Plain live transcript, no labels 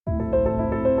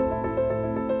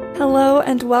Hello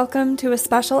and welcome to a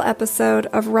special episode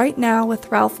of Right Now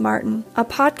with Ralph Martin, a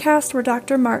podcast where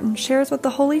Dr. Martin shares what the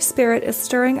Holy Spirit is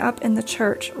stirring up in the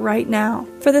church right now.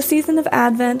 For the season of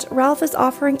Advent, Ralph is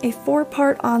offering a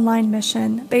 4-part online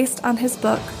mission based on his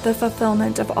book, The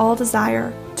Fulfillment of All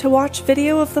Desire. To watch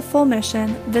video of the full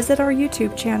mission, visit our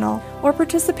YouTube channel or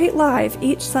participate live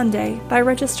each Sunday by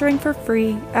registering for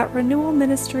free at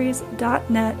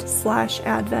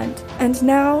renewalministries.net/Advent. And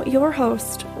now, your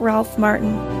host, Ralph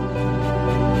Martin.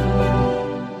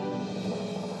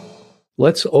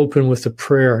 Let's open with a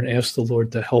prayer and ask the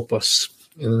Lord to help us.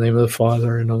 In the name of the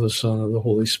Father, and of the Son, and of the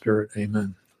Holy Spirit.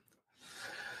 Amen.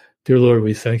 Dear Lord,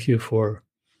 we thank you for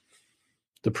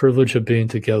the privilege of being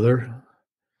together.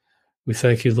 We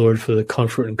thank you, Lord, for the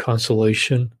comfort and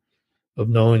consolation of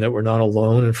knowing that we're not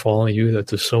alone in following you, that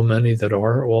there's so many that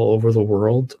are all over the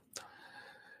world.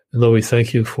 And Lord, we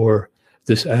thank you for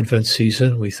this Advent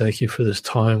season. We thank you for this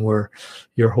time where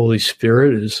your Holy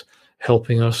Spirit is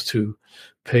helping us to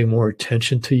pay more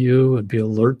attention to you and be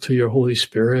alert to your Holy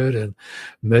Spirit and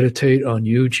meditate on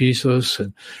you, Jesus,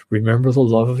 and remember the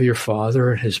love of your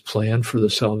Father and his plan for the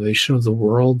salvation of the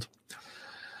world.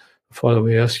 Father,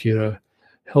 we ask you to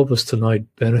help us tonight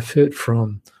benefit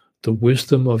from the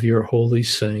wisdom of your holy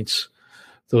saints,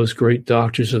 those great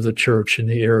doctors of the church in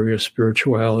the area of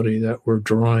spirituality that we're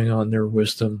drawing on their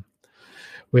wisdom.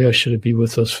 We ask you to be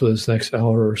with us for this next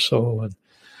hour or so and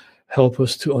help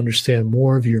us to understand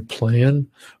more of your plan,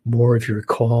 more of your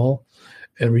call,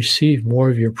 and receive more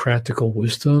of your practical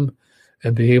wisdom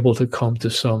and be able to come to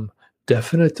some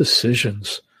definite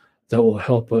decisions that will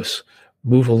help us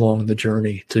move along the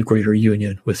journey to greater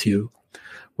union with you.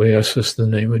 We ask this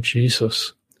in the name of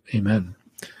Jesus. Amen.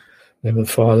 In the name of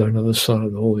the Father, and of the Son, and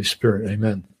of the Holy Spirit.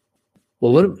 Amen.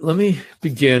 Well, let me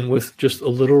begin with just a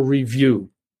little review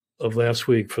of last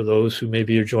week for those who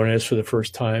maybe are joining us for the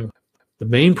first time. The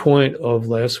main point of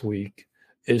last week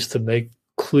is to make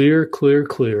clear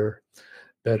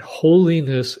that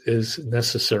holiness is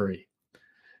necessary.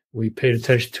 We paid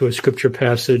attention to a scripture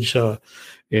passage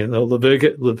in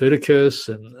Leviticus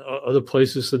and other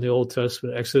places in the Old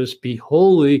Testament, Exodus, be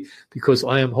holy because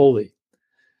I am holy.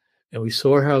 And we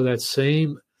saw how that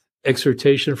same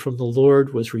exhortation from the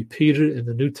Lord was repeated in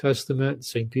the New Testament.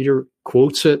 St. Peter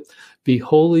quotes it, be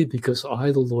holy because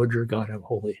I, the Lord your God, am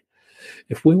holy.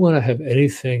 If we want to have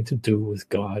anything to do with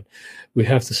God, we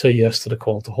have to say yes to the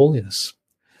call to holiness.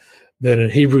 Then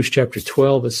in Hebrews chapter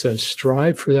 12, it says,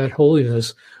 strive for that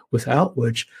holiness without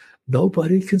which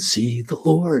nobody can see the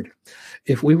Lord.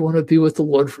 If we want to be with the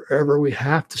Lord forever, we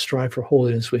have to strive for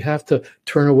holiness. We have to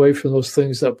turn away from those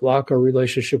things that block our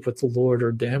relationship with the Lord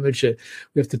or damage it.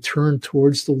 We have to turn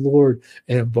towards the Lord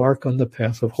and embark on the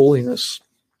path of holiness.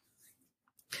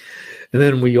 And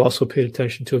then we also paid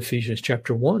attention to Ephesians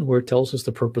chapter 1, where it tells us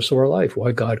the purpose of our life,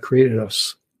 why God created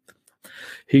us.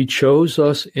 He chose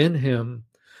us in him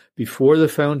before the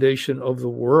foundation of the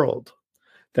world,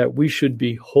 that we should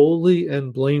be holy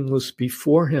and blameless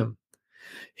before him.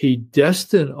 He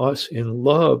destined us in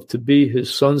love to be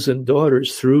his sons and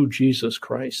daughters through Jesus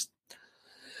Christ.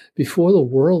 Before the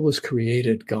world was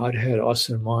created, God had us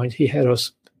in mind. He had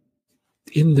us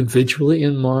individually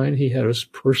in mind. He had us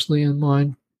personally in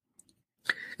mind.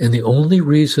 And the only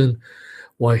reason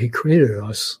why he created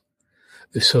us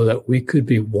is so that we could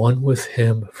be one with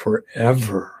him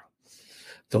forever.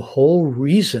 The whole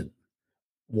reason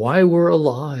why we're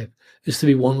alive is to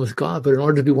be one with God. But in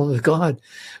order to be one with God,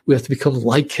 we have to become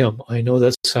like him. I know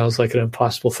that sounds like an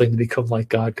impossible thing to become like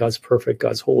God. God's perfect.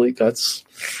 God's holy. God's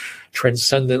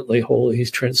transcendently holy. He's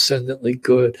transcendently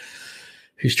good.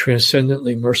 He's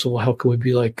transcendently merciful. How can we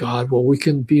be like God? Well, we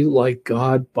can be like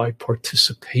God by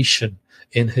participation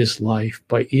in his life,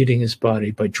 by eating his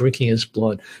body, by drinking his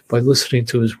blood, by listening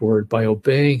to his word, by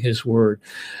obeying his word,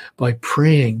 by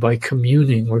praying, by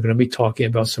communing. We're going to be talking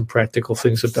about some practical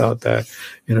things about that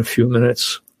in a few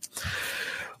minutes.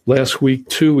 Last week,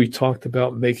 too, we talked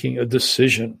about making a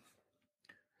decision.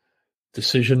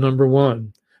 Decision number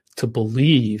 1, to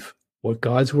believe what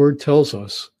God's word tells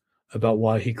us about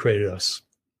why he created us.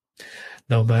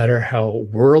 No matter how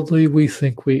worldly we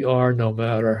think we are, no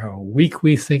matter how weak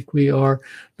we think we are,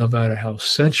 no matter how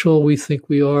sensual we think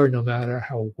we are, no matter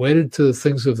how wedded to the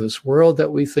things of this world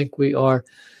that we think we are,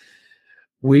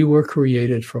 we were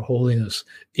created for holiness.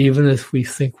 Even if we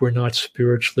think we're not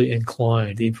spiritually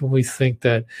inclined, even if we think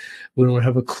that we don't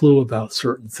have a clue about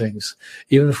certain things,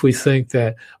 even if we think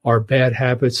that our bad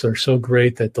habits are so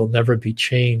great that they'll never be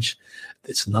changed,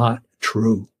 it's not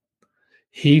true.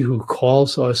 He who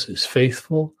calls us is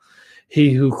faithful.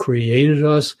 He who created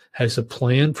us has a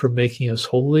plan for making us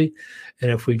holy.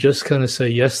 And if we just kind of say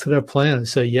yes to that plan and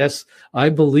say, yes, I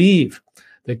believe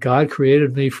that God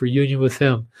created me for union with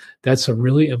him. That's a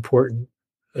really important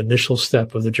initial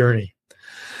step of the journey.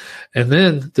 And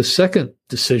then the second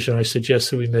decision I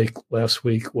suggested we make last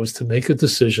week was to make a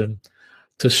decision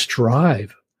to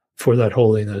strive for that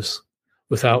holiness,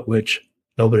 without which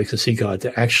nobody can see God,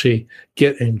 to actually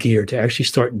get in gear, to actually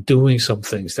start doing some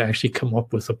things, to actually come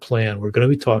up with a plan. We're going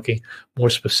to be talking more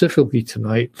specifically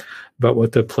tonight about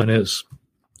what that plan is.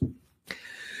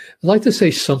 I'd like to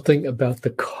say something about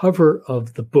the cover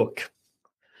of the book.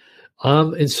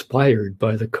 I'm inspired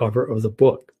by the cover of the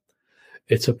book.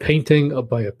 It's a painting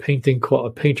by a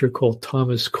painter called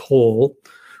Thomas Cole,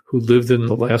 who lived in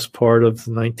the last part of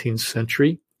the 19th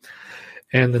century.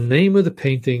 And the name of the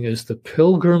painting is The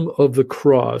Pilgrim of the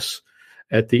Cross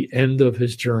at the End of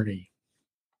His Journey.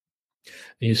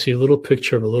 And you see a little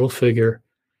picture of a little figure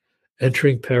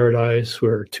entering paradise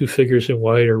where two figures in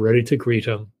white are ready to greet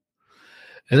him.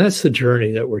 And that's the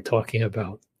journey that we're talking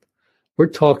about. We're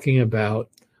talking about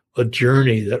a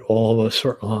journey that all of us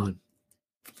are on.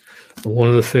 And one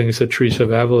of the things that Teresa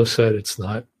of Avila said, it's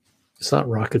not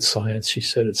rocket science. She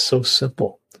said, it's so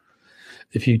simple.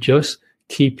 If you just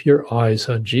keep your eyes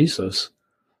on Jesus,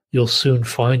 you'll soon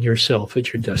find yourself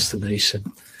at your destination.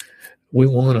 We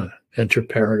want to enter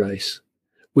paradise.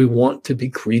 We want to be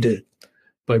greeted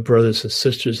by brothers and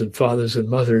sisters and fathers and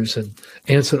mothers and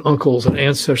aunts and uncles and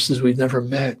ancestors we've never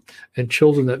met and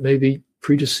children that maybe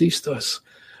predeceased us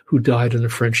who died in a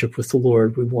friendship with the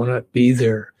Lord. We want to be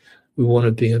there. We want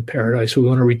to be in paradise. We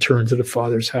want to return to the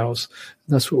Father's house.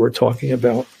 And that's what we're talking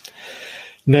about.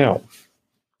 Now,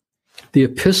 the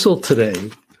epistle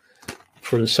today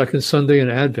for the second Sunday in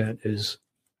Advent is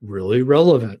really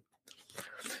relevant.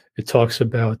 It talks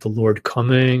about the Lord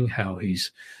coming, how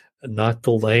he's not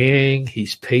delaying,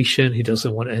 he's patient, he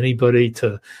doesn't want anybody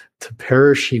to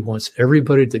perish, he wants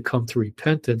everybody to come to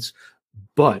repentance,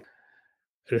 but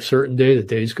at a certain day,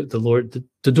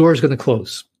 the door is going to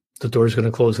close. The door is going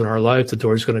to close in our life, the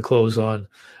door is going to close on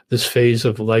this phase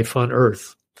of life on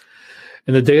earth.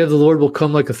 And the day of the Lord will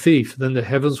come like a thief. Then the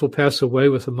heavens will pass away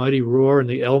with a mighty roar, and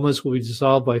the elements will be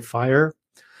dissolved by fire,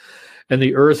 and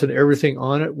the earth and everything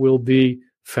on it will be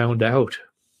found out.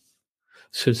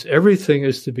 Since everything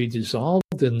is to be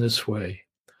dissolved in this way,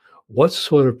 what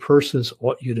sort of persons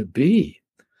ought you to be,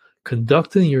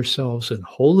 conducting yourselves in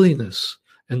holiness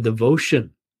and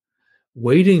devotion,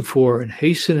 waiting for and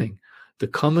hastening the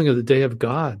coming of the day of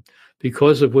God,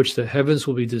 because of which the heavens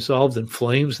will be dissolved in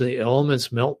flames and the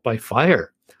elements melt by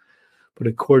fire. But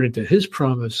according to his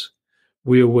promise,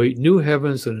 we await new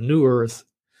heavens and a new earth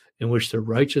in which the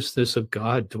righteousness of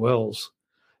God dwells.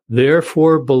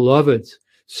 Therefore, beloved,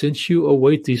 since you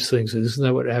await these things, and isn't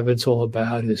that what Advent's all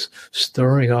about, is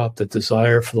stirring up the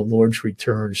desire for the Lord's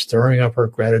return, stirring up our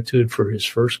gratitude for his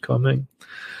first coming.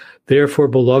 Therefore,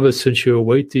 beloved, since you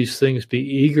await these things, be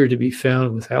eager to be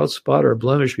found without spot or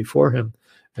blemish before him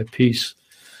at peace.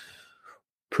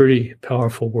 Pretty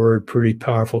powerful word, pretty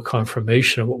powerful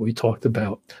confirmation of what we talked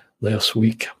about last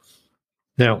week.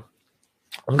 Now,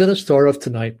 I'm going to start off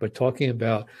tonight by talking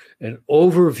about an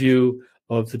overview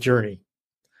of the journey.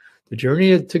 The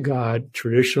journey to God,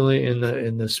 traditionally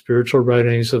in the spiritual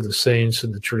writings of the saints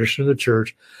and the tradition of the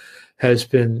church, has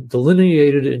been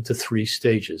delineated into three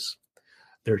stages.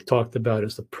 They're talked about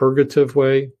as the purgative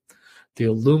way, the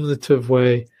illuminative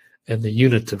way, and the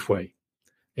unitive way.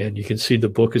 And you can see the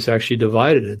book is actually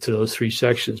divided into those three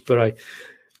sections. But I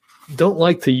don't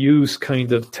like to use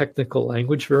kind of technical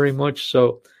language very much.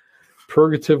 So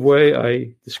purgative way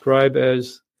I describe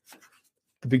as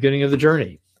the beginning of the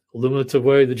journey. Illuminative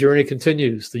way, the journey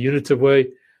continues. The unitive way,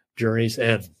 journeys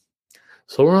end.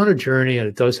 So we're on a journey, and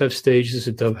it does have stages.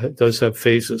 It does have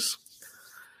phases.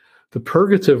 The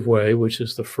purgative way, which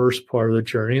is the first part of the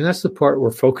journey, and that's the part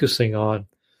we're focusing on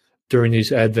during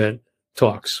these Advent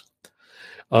talks.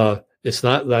 It's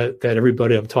not that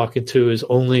everybody I'm talking to is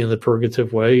only in the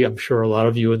purgative way. I'm sure a lot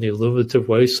of you in the illuminative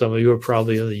way. Some of you are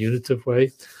probably in the unitive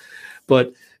way.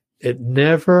 But it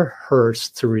never hurts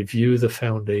to review the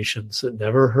foundations. It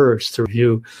never hurts to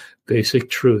review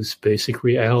basic truths, basic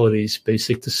realities,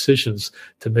 basic decisions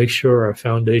to make sure our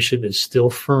foundation is still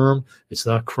firm. It's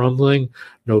not crumbling.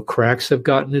 No cracks have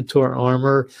gotten into our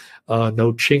armor.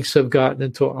 No chinks have gotten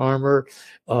into our armor.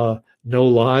 No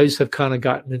lies have kind of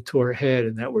gotten into our head,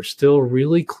 and that we're still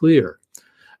really clear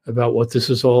about what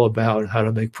this is all about and how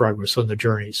to make progress on the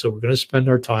journey. So we're going to spend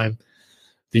our time,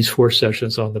 these 4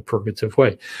 sessions, on the purgative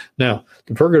way. Now,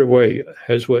 the purgative way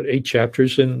has 8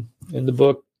 chapters in the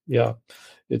book? Yeah,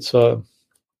 it's long,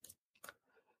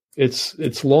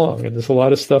 and there's a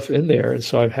lot of stuff in there. And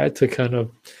so I've had to kind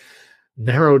of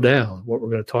narrow down what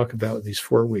we're going to talk about in these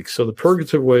 4 weeks. So the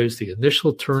purgative way is the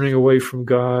initial turning away from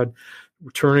God,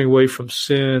 turning away from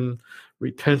sin,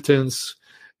 repentance,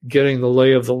 getting the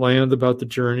lay of the land about the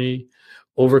journey,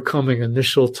 overcoming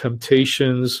initial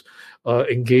temptations,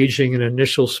 engaging in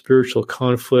initial spiritual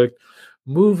conflict,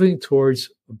 moving towards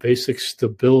basic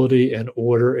stability and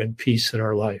order and peace in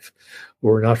our life.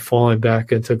 We're not falling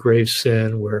back into grave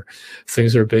sin where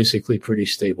things are basically pretty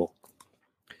stable.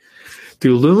 The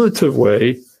illuminative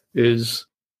way is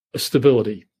a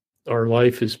stability. Our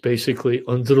life is basically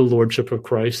under the lordship of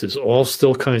Christ. There's all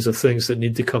still kinds of things that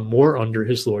need to come more under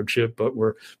his lordship, but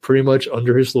we're pretty much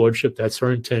under his lordship. That's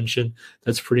our intention.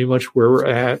 That's pretty much where we're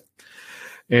at.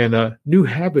 And new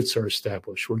habits are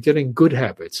established. We're getting good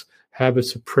habits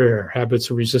of prayer, habits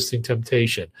of resisting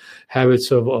temptation, habits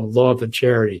of love and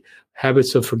charity,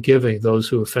 habits of forgiving those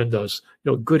who offend us.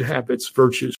 Good habits,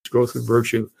 virtues, growth in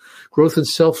virtue, growth in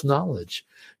self-knowledge,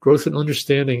 growth in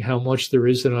understanding how much there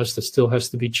is in us that still has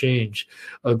to be changed,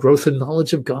 growth in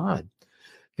knowledge of God.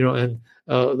 And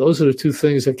those are the two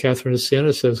things that Catherine of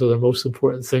Siena says are the most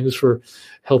important things for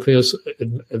helping us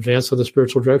advance on the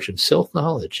spiritual direction.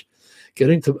 Self-knowledge,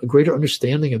 getting to a greater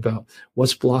understanding about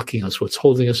what's blocking us, what's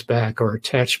holding us back, our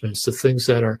attachments, the things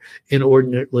that are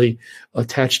inordinately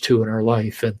attached to in our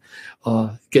life, and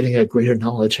getting a greater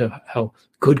knowledge of how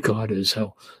good God is,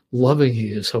 how loving he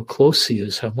is, how close he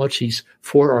is, how much he's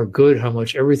for our good, how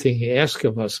much everything he asks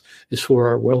of us is for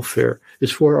our welfare,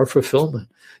 is for our fulfillment,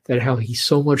 that how he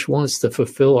so much wants to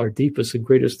fulfill our deepest and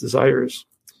greatest desires.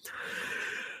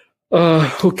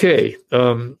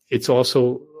 It's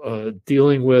also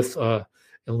dealing with and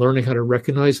learning how to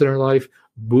recognize in our life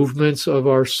movements of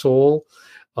our soul.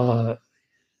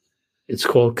 It's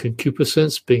called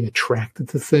concupiscence, being attracted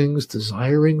to things,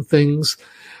 desiring things,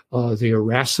 the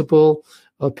irascible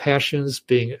passions,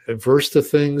 being averse to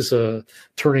things,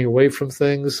 turning away from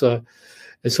things. And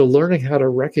so learning how to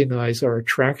recognize our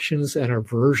attractions and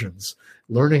aversions,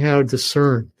 learning how to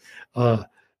discern,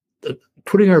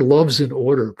 putting our loves in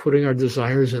order, putting our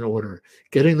desires in order,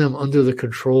 getting them under the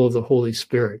control of the Holy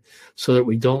Spirit so that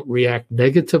we don't react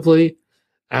negatively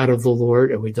out of the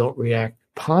Lord and we don't react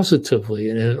positively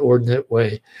in an inordinate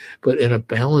way, but in a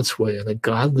balanced way, in a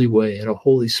godly way, in a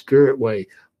Holy Spirit way,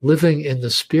 living in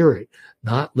the Spirit,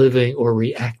 not living or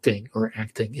reacting or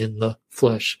acting in the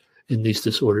flesh in these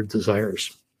disordered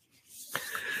desires.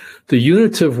 The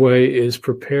unitive way is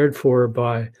prepared for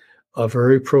by a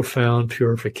very profound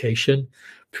purification.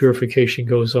 Purification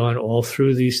goes on all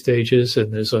through these stages,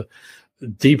 and there's a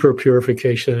deeper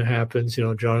purification that happens.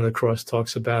 John of the Cross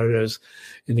talks about it as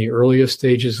in the earliest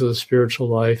stages of the spiritual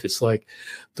life, it's like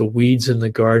the weeds in the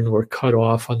garden were cut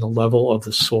off on the level of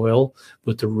the soil,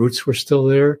 but the roots were still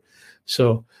there.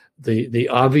 So the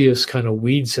obvious kind of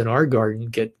weeds in our garden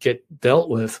get dealt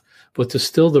with, but there's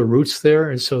still the roots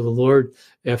there. And so the Lord,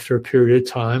 after a period of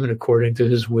time and according to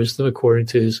his wisdom, according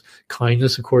to his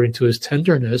kindness, according to his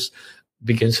tenderness,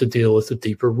 begins to deal with the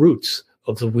deeper roots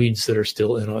of the weeds that are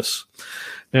still in us.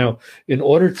 Now, in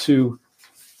order to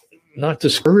not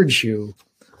discourage you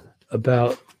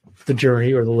about the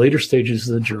journey or the later stages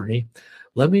of the journey,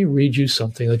 let me read you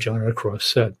something that John of the Cross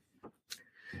said.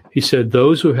 He said,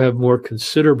 "Those who have more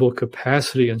considerable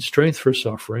capacity and strength for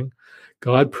suffering,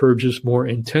 God purges more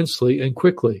intensely and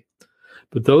quickly.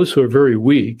 But those who are very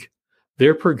weak,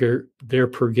 their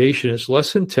purgation is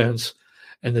less intense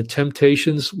and the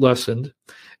temptations lessened,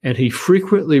 and he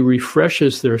frequently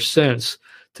refreshes their sense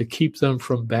to keep them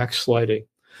from backsliding."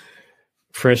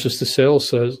 Francis de Sales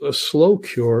says, a slow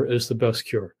cure is the best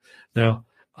cure. Now,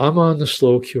 I'm on the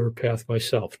slow cure path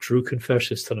myself. True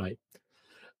confessions tonight.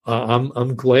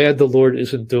 I'm glad the Lord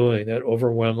isn't doing that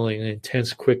overwhelming,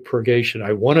 intense, quick purgation.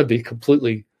 I want to be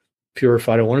completely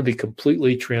purified. I want to be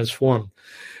completely transformed.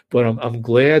 But I'm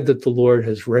glad that the Lord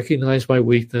has recognized my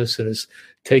weakness and is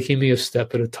taking me a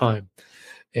step at a time.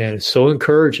 And it's so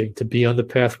encouraging to be on the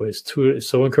pathway. It's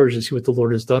so encouraging to see what the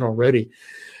Lord has done already.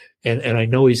 And I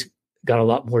know he's got a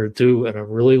lot more to do, and I'm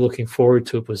really looking forward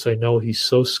to it because I know he's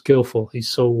so skillful. He's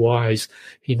so wise.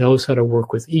 He knows how to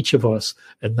work with each of us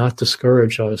and not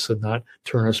discourage us and not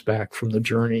turn us back from the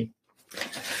journey.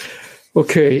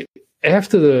 Okay,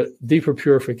 after the deeper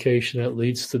purification that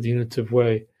leads to the unitive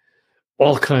way,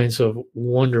 all kinds of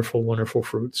wonderful, wonderful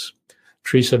fruits.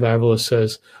 Teresa of Avila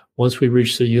says, once we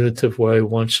reach the unitive way,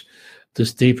 once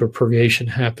this deeper purgation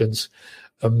happens,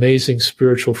 amazing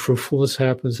spiritual fruitfulness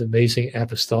happens, amazing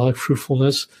apostolic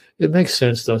fruitfulness. It makes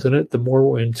sense, doesn't it? The more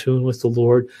we're in tune with the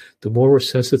Lord, the more we're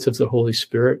sensitive to the Holy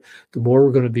Spirit, the more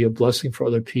we're going to be a blessing for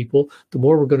other people, the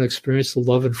more we're going to experience the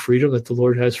love and freedom that the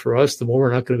Lord has for us, the more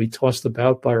we're not going to be tossed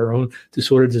about by our own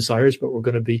disordered desires, but we're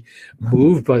going to be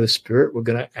moved by the Spirit. We're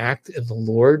going to act in the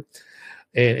Lord.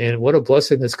 and what a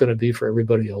blessing that's going to be for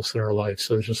everybody else in our life.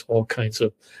 So there's just all kinds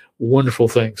of wonderful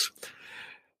things.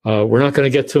 We're not going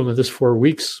to get to them in this 4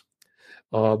 weeks,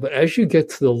 but as you get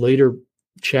to the later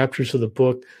chapters of the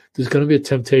book, there's going to be a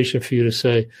temptation for you to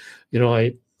say,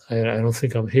 I don't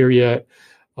think I'm here yet.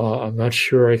 I'm not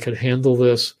sure I can handle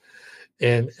this.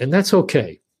 And that's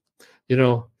okay.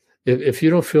 If you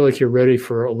don't feel like you're ready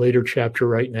for a later chapter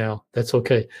right now, that's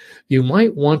okay. You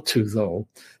might want to, though,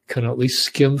 kind of at least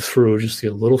skim through, just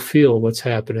get a little feel of what's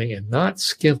happening and not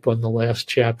skimp on the last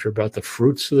chapter about the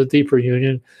fruits of the deeper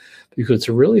union, because it's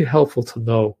really helpful to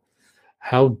know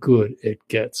how good it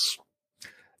gets.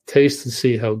 Taste and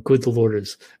see how good the Lord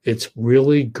is. It's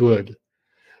really good.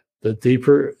 The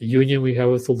deeper union we have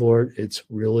with the Lord, it's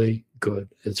really good.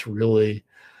 It's really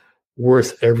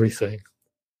worth everything.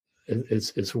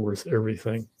 It's worth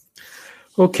everything.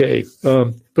 Okay,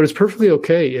 but it's perfectly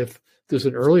okay if there's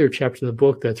an earlier chapter in the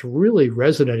book that's really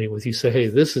resonating with you. Say, hey,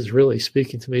 this is really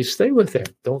speaking to me. Stay with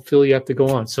it. Don't feel you have to go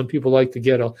on. Some people like to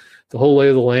get the whole lay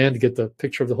of the land, get the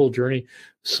picture of the whole journey.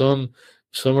 Some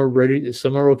are ready.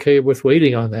 Some are okay with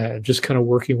waiting on that and just kind of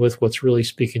working with what's really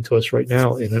speaking to us right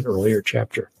now in an earlier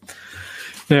chapter.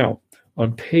 Now,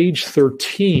 on page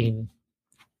 13,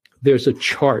 there's a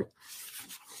chart.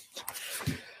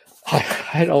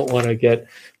 I don't want to get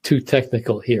too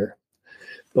technical here,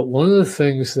 but one of the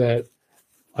things that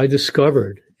I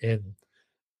discovered in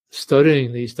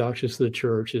studying these doctrines of the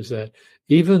church is that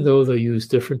even though they use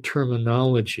different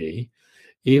terminology,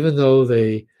 even though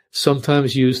they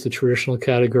sometimes use the traditional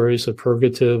categories of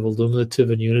purgative, illuminative,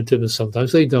 and unitive, and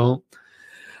sometimes they don't,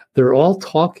 they're all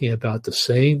talking about the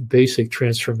same basic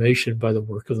transformation by the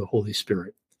work of the Holy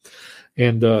Spirit.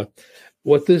 And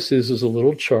what this is a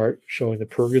little chart showing the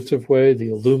purgative way, the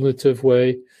illuminative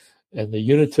way, and the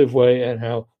unitive way, and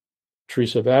how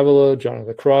Teresa of Avila, John of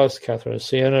the Cross, Catherine of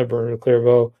Siena, Bernard of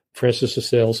Clairvaux, Francis of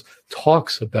Sales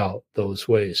talks about those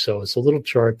ways. So it's a little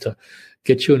chart to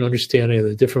get you an understanding of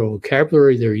the different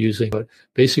vocabulary they're using, but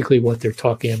basically what they're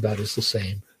talking about is the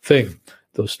same thing,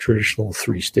 those traditional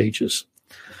 3 stages.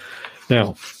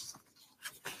 Now,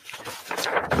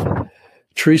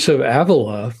 Teresa of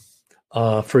Avila,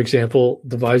 for example,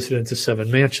 divides it into 7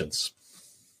 mansions.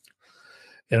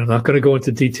 And I'm not going to go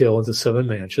into detail into 7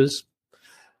 mansions.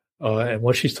 And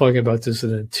what she's talking about is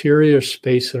an interior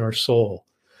space in our soul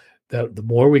that the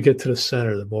more we get to the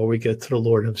center, the more we get to the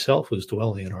Lord himself who's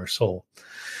dwelling in our soul.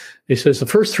 He says the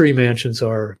first 3 mansions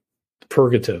are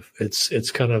purgative.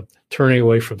 It's kind of turning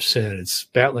away from sin. It's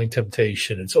battling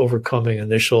temptation. It's overcoming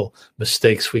initial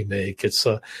mistakes we make. It's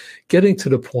getting to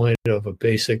the point of a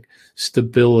basic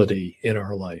stability in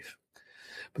our life.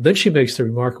 But then she makes the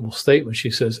remarkable statement.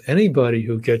 She says, anybody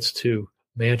who gets to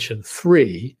mansion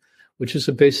 3, which is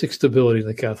a basic stability in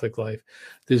the Catholic life,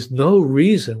 there's no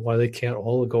reason why they can't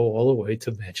all go all the way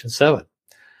to mansion 7.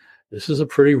 This is a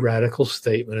pretty radical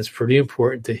statement. It's pretty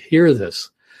important to hear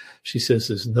this. She says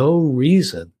there's no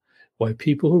reason why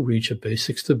people who reach a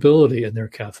basic stability in their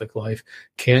Catholic life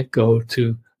can't go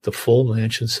to the full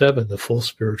mansion 7, the full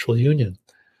spiritual union.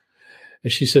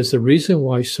 And she says the reason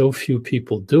why so few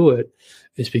people do it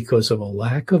is because of a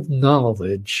lack of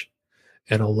knowledge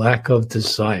and a lack of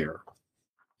desire.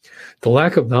 The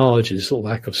lack of knowledge is a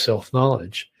lack of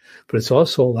self-knowledge, but it's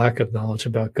also a lack of knowledge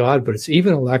about God, but it's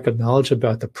even a lack of knowledge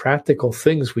about the practical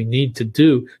things we need to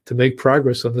do to make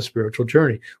progress on the spiritual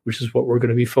journey, which is what we're going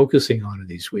to be focusing on in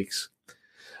these weeks.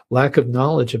 Lack of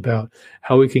knowledge about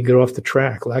how we can get off the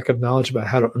track, lack of knowledge about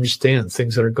how to understand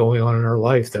things that are going on in our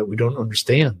life that we don't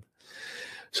understand.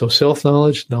 So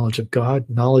self-knowledge, knowledge of God,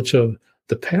 knowledge of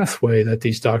the pathway that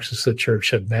these doctrines of the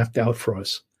church have mapped out for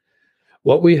us.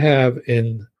 What we have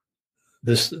in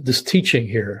this teaching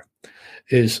here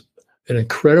is an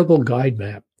incredible guide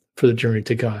map for the journey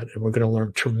to God, and we're going to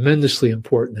learn tremendously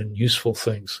important and useful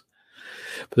things.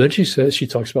 But then she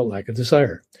talks about lack of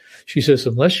desire. She says,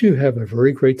 unless you have a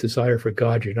very great desire for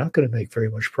God, you're not going to make very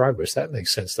much progress. That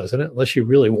makes sense, doesn't it? Unless you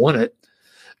really want it,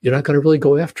 you're not going to really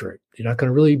go after it. You're not going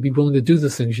to really be willing to do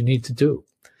the things you need to do.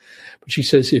 But she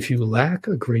says, if you lack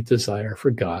a great desire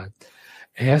for God,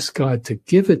 ask God to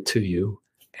give it to you,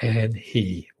 and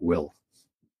he will.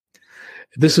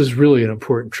 This is really an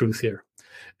important truth here.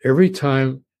 Every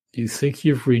time you think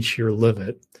you've reached your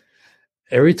limit,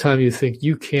 every time you think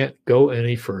you can't go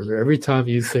any further, every time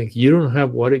you think you don't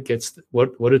have what it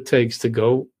takes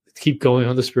to keep going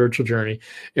on the spiritual journey,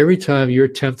 every time you're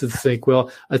tempted to think,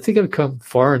 well, I think I've come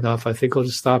far enough. I think I'll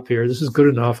just stop here. This is good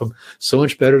enough. I'm so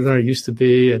much better than I used to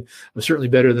be, and I'm certainly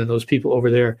better than those people over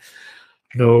there.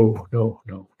 No.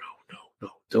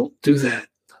 Don't do that.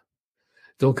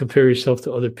 Don't compare yourself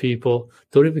to other people.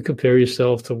 Don't even compare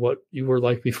yourself to what you were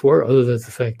like before, other than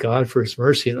to thank God for his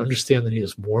mercy and understand that he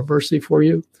has more mercy for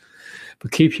you.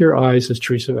 But keep your eyes, as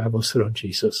Teresa of Avila said, on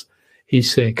Jesus.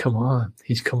 He's saying, come on.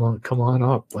 Come on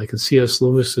up. Like in C.S.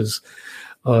 Lewis's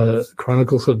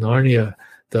Chronicles of Narnia,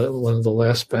 one of the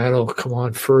last battle, come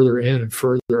on, further in and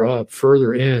further up,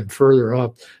 further in, further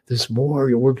up. There's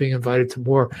more. We're being invited to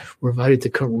more. We're invited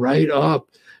to come right up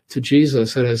to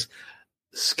Jesus. And as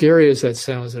scary as that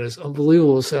sounds, and as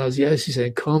unbelievable as it sounds, yes, he's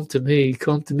saying, come to me,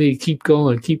 keep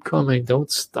going, keep coming,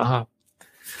 don't stop.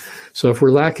 So if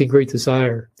we're lacking great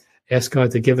desire, ask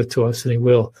God to give it to us, and he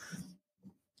will.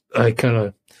 I kind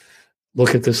of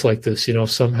look at this like this,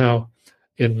 somehow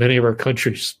in many of our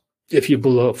countries, if you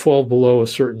fall below a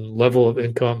certain level of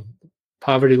income,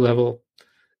 poverty level,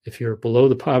 if you're below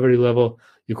the poverty level,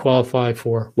 you qualify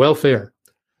for welfare.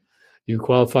 You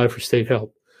qualify for state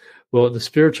help. Well, in the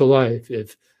spiritual life,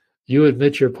 if you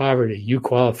admit your poverty, you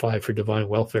qualify for divine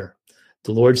welfare.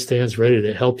 The Lord stands ready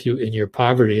to help you in your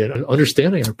poverty, and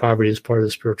understanding our poverty is part of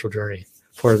the spiritual journey,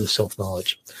 part of the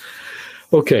self-knowledge.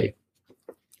 Okay.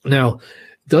 Now,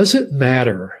 does it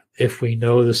matter if we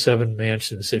know the 7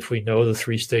 mansions, if we know the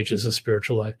 3 stages of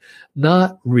spiritual life?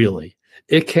 Not really.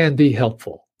 It can be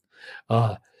helpful.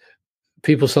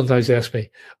 People sometimes ask me,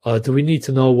 do we need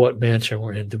to know what mansion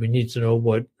we're in? Do we need to know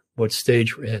what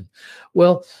stage we're in?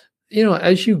 Well,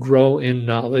 as you grow in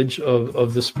knowledge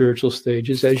of the spiritual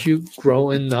stages, as you grow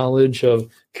in knowledge of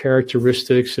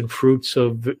characteristics and fruits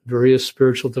of various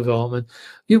spiritual development,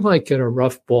 you might get a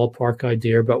rough ballpark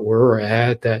idea about where we're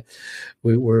at, that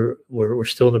we're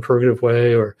still in the purgative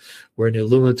way, or we're in the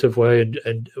illuminative way.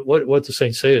 And what the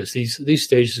saints say is these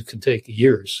stages can take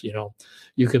years.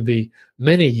 You can be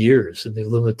many years in the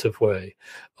illuminative way.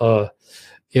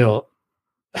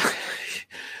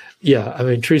 Yeah, I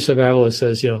mean, Teresa of Avila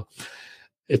says,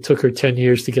 it took her 10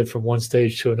 years to get from one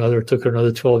stage to another. It took her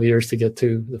another 12 years to get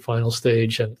to the final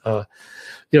stage. And,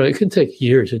 it can take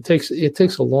years. It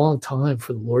takes a long time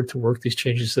for the Lord to work these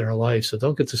changes in our life. So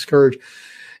don't get discouraged.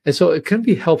 And so it can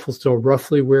be helpful to know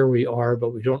roughly where we are,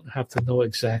 but we don't have to know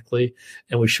exactly.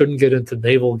 And we shouldn't get into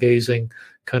navel gazing,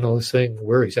 kind of saying,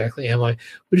 where exactly am I?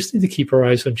 We just need to keep our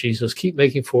eyes on Jesus, keep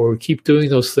making forward, keep doing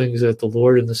those things that the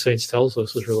Lord and the saints tells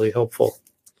us is really helpful.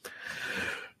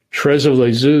 Therese of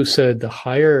Lisieux said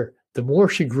the more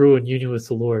she grew in union with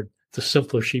the Lord, the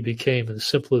simpler she became, and the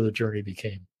simpler the journey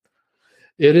became.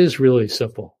 It is really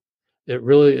simple. It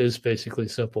really is basically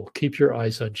simple. Keep your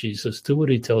eyes on Jesus. Do what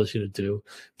he tells you to do.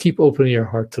 Keep opening your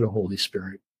heart to the Holy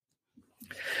Spirit.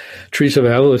 Teresa of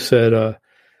Avila said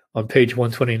on page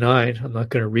 129, I'm not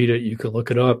going to read it, you can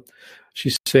look it up.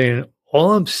 She's saying,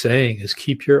 all I'm saying is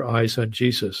keep your eyes on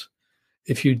Jesus.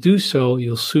 If you do so,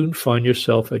 you'll soon find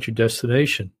yourself at your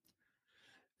destination.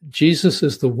 Jesus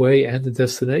is the way and the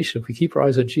destination. If we keep our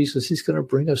eyes on Jesus, he's going to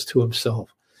bring us to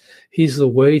himself. He's the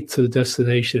way to the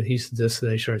destination. He's the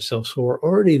destination ourselves. So we're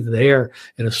already there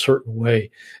in a certain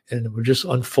way, and we're just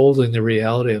unfolding the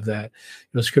reality of that.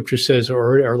 Scripture says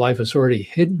our life is already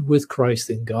hidden with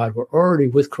Christ in God. We're already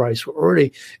with Christ. We're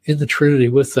already in the Trinity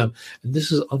with them. And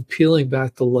this is unpeeling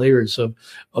back the layers of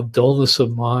dullness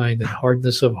of mind and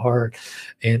hardness of heart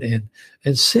and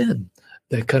sin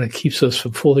that kind of keeps us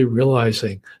from fully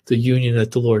realizing the union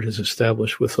that the Lord has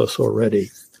established with us already.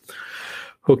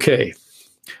 Okay.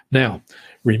 Now,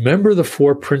 remember the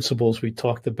 4 principles we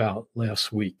talked about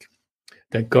last week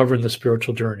that govern the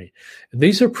spiritual journey. And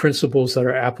these are principles that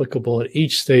are applicable at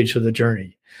each stage of the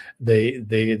journey.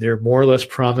 They're more or less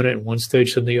prominent in one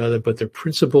stage than the other, but they're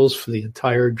principles for the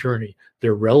entire journey.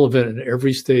 They're relevant in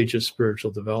every stage of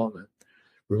spiritual development.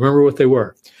 Remember what they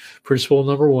were. Principle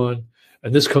number 1,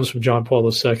 and this comes from John Paul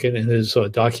II in his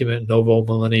document Novo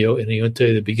Millennio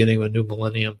Iniunte, the beginning of a new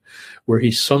millennium, where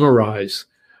he summarized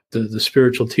the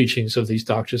spiritual teachings of these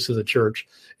doctrines of the church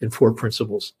in 4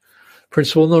 principles.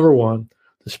 Principle number 1,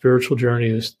 the spiritual journey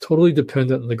is totally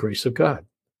dependent on the grace of God.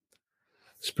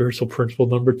 Spiritual principle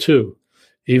number 2,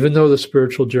 even though the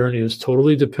spiritual journey is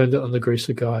totally dependent on the grace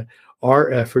of God,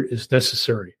 our effort is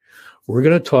necessary. We're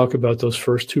going to talk about those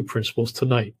first 2 principles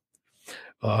tonight.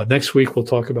 Next week, we'll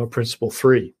talk about principle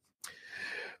 3.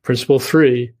 Principle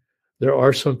 3, there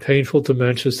are some painful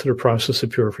dimensions to the process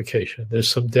of purification.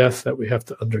 There's some death that we have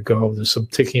to undergo. There's some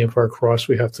ticking of our cross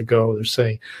we have to go. There's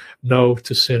saying no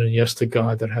to sin and yes to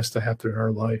God that has to happen in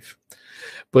our life.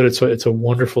 But it's a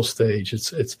wonderful stage.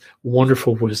 It's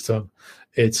wonderful wisdom.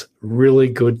 It's really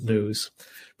good news.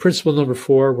 Principle number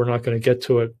 4, we're not going to get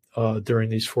to it during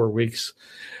these 4 weeks.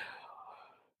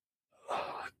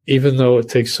 Even though it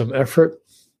takes some effort,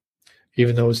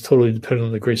 even though it's totally dependent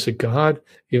on the grace of God,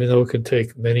 even though it can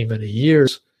take many, many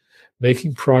years,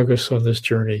 making progress on this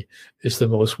journey is the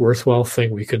most worthwhile thing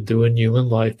we can do in human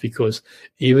life, because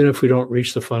even if we don't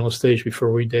reach the final stage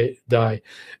before we die,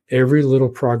 every little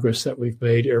progress that we've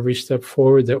made, every step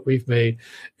forward that we've made,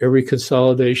 every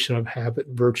consolidation of habit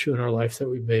and virtue in our life that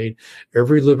we've made,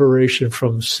 every liberation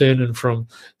from sin and from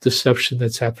deception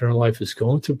that's happened in our life is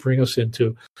going to bring us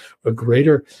into a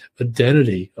greater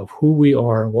identity of who we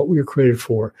are and what we were created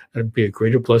for, and be a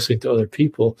greater blessing to other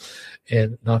people,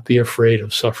 and not be afraid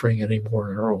of suffering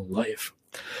anymore in our own life.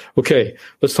 Okay,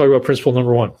 let's talk about principle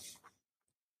number one.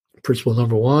 Principle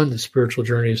number one, the spiritual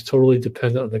journey is totally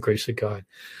dependent on the grace of God.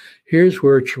 Here's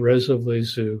where Therese of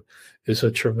Lisieux is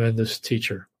a tremendous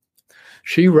teacher.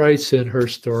 She writes in her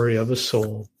story of a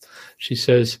soul, she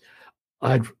says,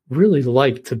 I'd really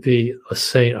like to be a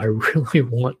saint. I really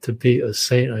want to be a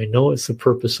saint. I know it's the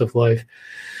purpose of life,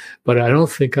 but I don't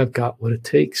think I've got what it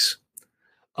takes.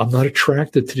 I'm not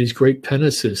attracted to these great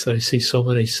penances that I see so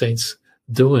many saints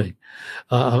doing.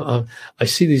 I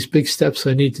see these big steps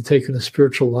I need to take in the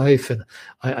spiritual life, and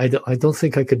I don't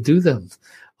think I could do them.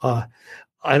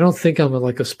 I don't think I'm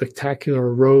like a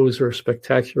spectacular rose or a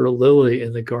spectacular lily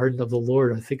in the garden of the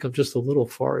Lord. I think I'm just a little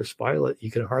forest violet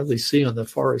you can hardly see on the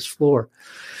forest floor.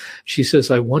 She says,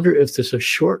 I wonder if there's a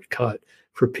shortcut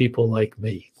for people like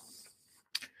me.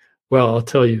 Well, I'll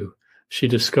tell you, she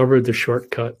discovered the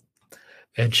shortcut,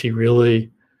 and she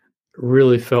really,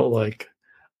 really felt like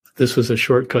this was a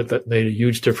shortcut that made a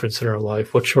huge difference in her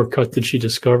life. What shortcut did she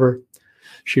discover?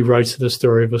 She writes in the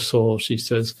story of a soul, she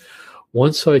says,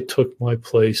 once I took my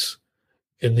place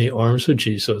in the arms of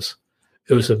Jesus,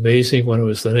 it was amazing when I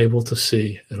was then able to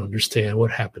see and understand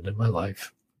what happened in my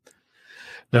life.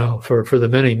 Now, for the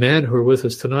many men who are with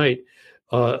us tonight,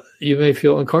 you may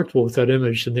feel uncomfortable with that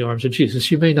image in the arms of Jesus.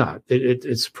 You may not.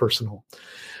 It's personal.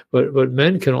 But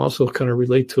men can also kind of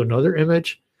relate to another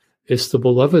image. It's the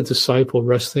beloved disciple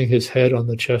resting his head on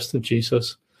the chest of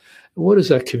Jesus. What does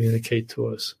that communicate to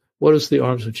us? What is the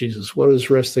arms of Jesus? What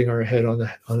is resting our head on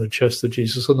the chest of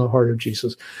Jesus, on the heart of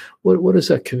Jesus? What does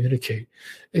that communicate?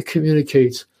 It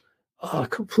communicates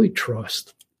complete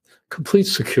trust, complete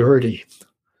security,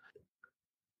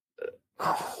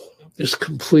 just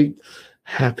complete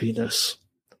happiness.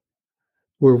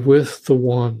 We're with the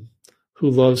one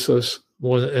who loves us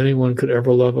more than anyone could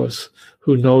ever love us,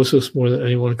 who knows us more than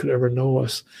anyone could ever know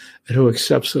us, and who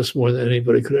accepts us more than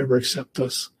anybody could ever accept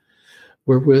us.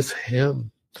 We're with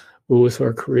him. We're with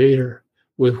our Creator.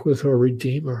 We're with our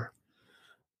Redeemer.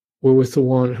 We're with the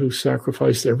one who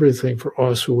sacrificed everything for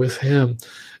us. We're with him,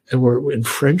 and we're in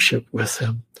friendship with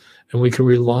him, and we can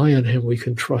rely on him. We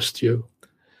can trust you.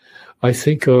 I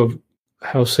think of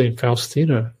how St.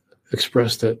 Faustina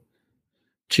expressed it.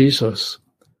 Jesus,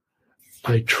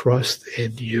 I trust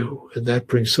in you. And that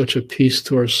brings such a peace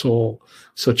to our soul,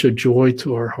 such a joy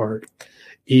to our heart,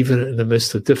 even in the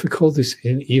midst of difficulties,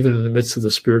 and even in the midst of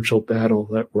the spiritual battle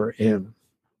that we're in.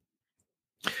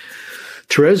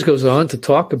 Therese goes on to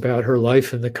talk about her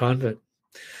life in the convent.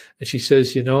 And she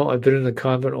says, I've been in the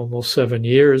convent almost 7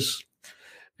 years.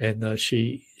 And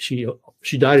she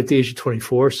died at the age of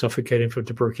 24, suffocating from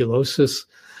tuberculosis.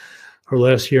 Her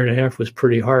last year and a half was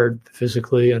pretty hard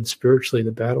physically and spiritually,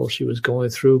 the battle she was going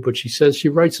through. But she says, she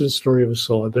writes in the story of a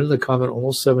soul, I've been in the convent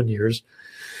almost 7 years.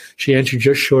 She entered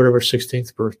just short of her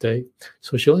 16th birthday,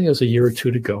 so she only has a year or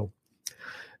two to go.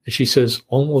 And she says,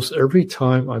 almost every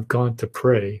time I've gone to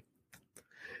pray,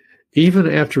 even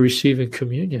after receiving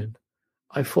communion,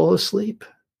 I fall asleep.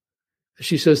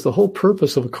 She says the whole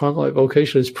purpose of a Carmelite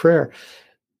vocation is prayer.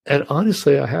 And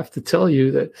honestly, I have to tell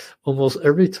you that almost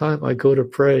every time I go to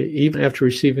pray, even after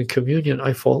receiving communion,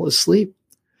 I fall asleep.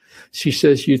 She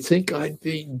says, you'd think I'd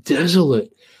be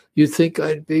desolate. You'd think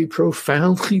I'd be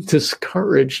profoundly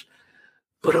discouraged,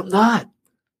 but I'm not.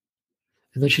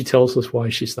 And then she tells us why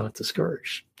she's not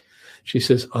discouraged. She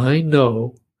says, I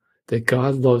know that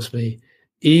God loves me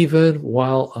even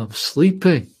while I'm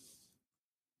sleeping.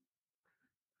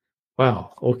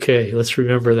 Wow. Okay, let's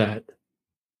remember that.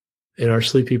 In our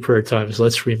sleepy prayer times,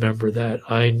 let's remember that.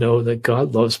 I know that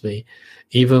God loves me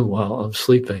even while I'm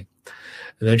sleeping.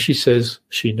 And then she says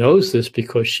she knows this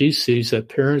because she sees that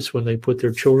parents, when they put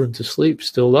their children to sleep,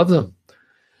 still love them.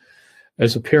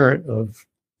 As a parent of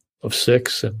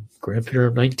 6 and grandparent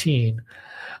of 19,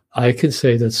 I can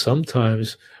say that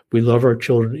sometimes we love our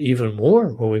children even more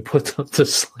when we put them to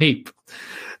sleep.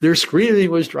 Their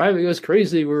screaming was driving us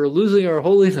crazy. We were losing our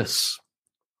holiness.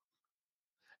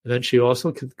 And then she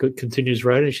also continues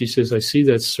writing. She says, I see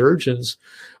that surgeons,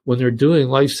 when they're doing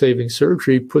life-saving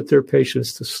surgery, put their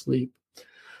patients to sleep.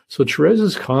 So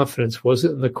Therese's confidence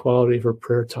wasn't in the quality of her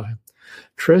prayer time.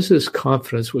 Therese's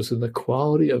confidence was in the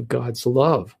quality of God's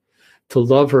love, to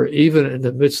love her even in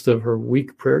the midst of her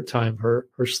weak prayer time, her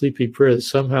sleepy prayer, that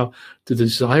somehow the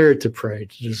desire to pray,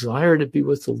 the desire to be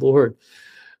with the Lord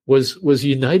was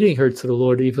uniting her to the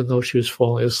Lord, even though she was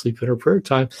falling asleep in her prayer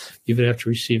time, even after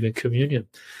receiving communion.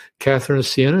 Catherine of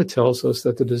Siena tells us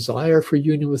that the desire for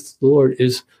union with the Lord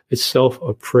is itself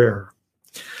a prayer.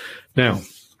 Now,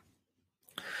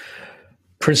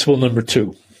 principle number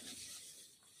 2.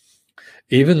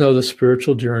 Even though the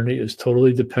spiritual journey is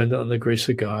totally dependent on the grace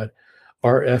of God,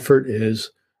 our effort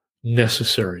is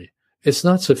necessary. It's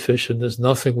not sufficient. There's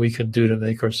nothing we can do to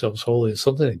make ourselves holy. It's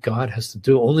something that God has to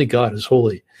do. Only God is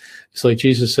holy. It's like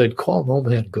Jesus said, call no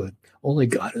man good. Only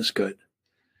God is good.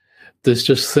 There's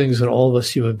just things in all of us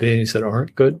human beings that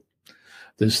aren't good.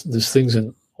 There's things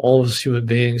in all of us human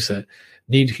beings that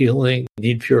need healing,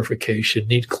 need purification,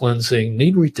 need cleansing,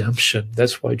 need redemption.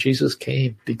 That's why Jesus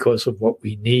came, because of what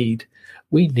we need.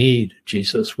 We need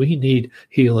Jesus. We need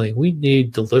healing. We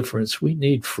need deliverance. We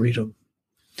need freedom.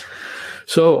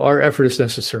 So our effort is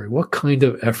necessary. What kind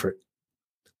of effort?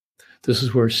 This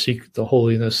is where seek the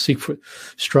holiness,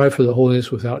 strive for the holiness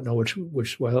without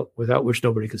which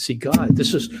nobody can see God.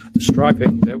 This is the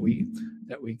striving that we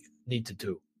need to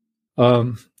do.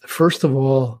 First of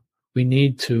all, we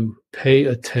need to pay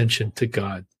attention to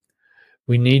God.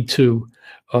 We need to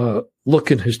look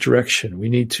in His direction. We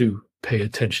need to pay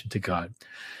attention to God.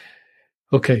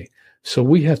 Okay. So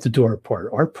we have to do our part.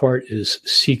 Our part is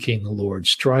seeking the Lord,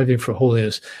 striving for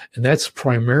holiness. And that's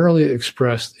primarily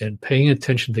expressed in paying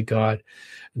attention to God.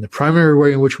 And the primary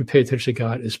way in which we pay attention to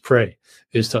God is pray,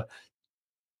 is to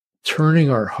turning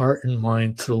our heart and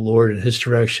mind to the Lord in His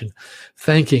direction,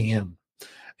 thanking Him,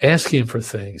 asking Him for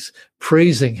things,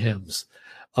 praising Him,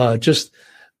 just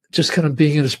kind of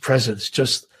being in His presence,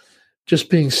 just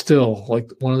being still. Like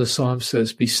one of the Psalms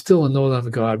says, be still and know that I'm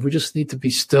God. We just need to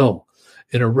be still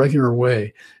in a regular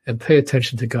way and pay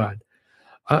attention to God.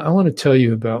 I want to tell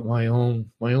you about my own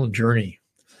journey.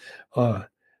 The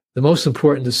most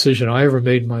important decision I ever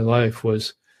made in my life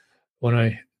was when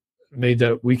I made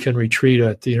that weekend retreat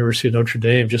at the University of Notre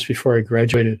Dame just before I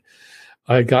graduated.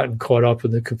 I had gotten caught up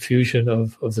in the confusion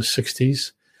of the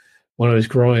 60s. When I was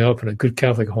growing up in a good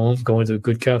Catholic home, going to a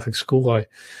good Catholic school,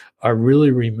 I really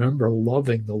remember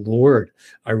loving the Lord.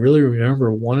 I really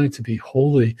remember wanting to be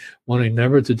holy, wanting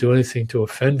never to do anything to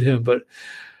offend Him. But,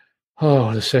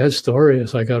 the sad story,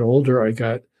 as I got older, I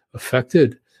got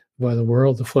affected by the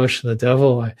world, the flesh, and the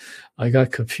devil. I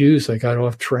got confused. I got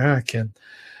off track. And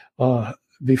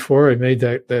before I made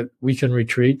that weekend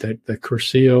retreat, that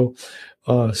Cursillo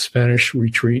Spanish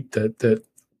retreat that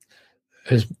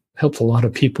has helped a lot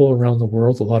of people around the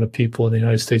world, a lot of people in the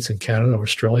United States and Canada,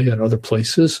 Australia, and other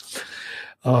places.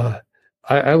 I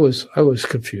was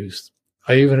confused.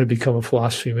 I even had become a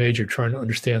philosophy major trying to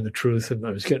understand the truth, and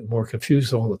I was getting more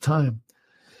confused all the time.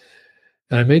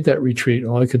 And I made that retreat,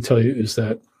 and all I can tell you is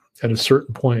that at a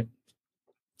certain point,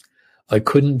 I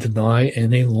couldn't deny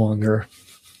any longer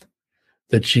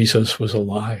that Jesus was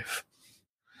alive.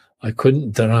 I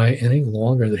couldn't deny any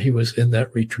longer that He was in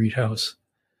that retreat house.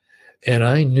 And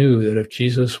I knew that if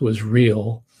Jesus was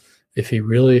real, if He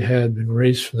really had been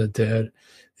raised from the dead,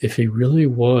 if He really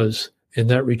was in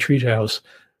that retreat house,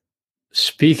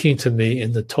 speaking to me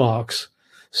in the talks,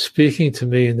 speaking to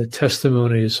me in the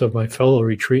testimonies of my fellow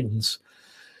retreatants,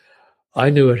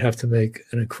 I knew I'd have to make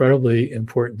an incredibly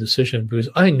important decision, because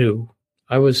I knew,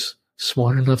 I was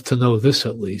smart enough to know this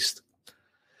at least,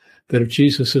 that if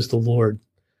Jesus is the Lord,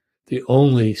 the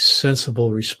only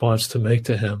sensible response to make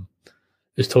to Him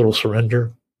is total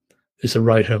surrender, is to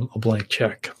write Him a blank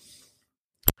check.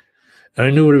 And I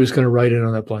knew what He was going to write in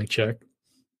on that blank check.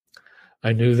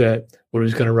 I knew that what He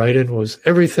was going to write in was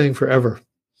everything forever.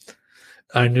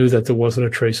 I knew that there wasn't a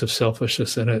trace of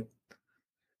selfishness in it.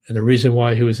 And the reason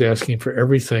why He was asking for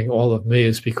everything, all of me,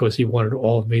 is because He wanted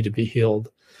all of me to be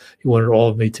healed. He wanted all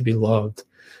of me to be loved.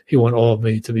 He wanted all of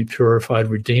me to be purified,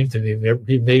 redeemed, and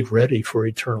be made ready for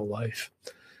eternal life.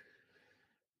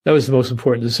 That was the most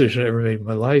important decision I ever made in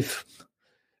my life.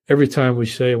 Every time we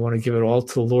say, I want to give it all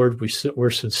to the Lord, we're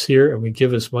sincere, and we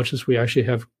give as much as we actually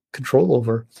have control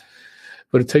over.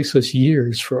 But it takes us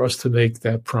years for us to make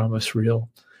that promise real,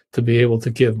 to be able to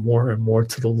give more and more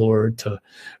to the Lord, to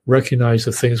recognize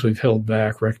the things we've held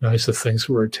back, recognize the things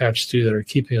we're attached to that are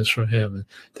keeping us from Him. And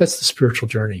that's the spiritual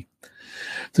journey.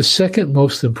 The second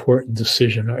most important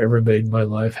decision I ever made in my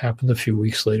life happened a few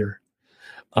weeks later.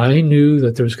 I knew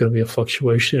that there was going to be a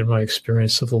fluctuation in my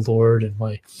experience of the Lord, and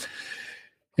my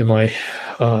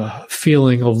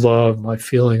feeling of love, my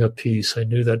feeling of peace. I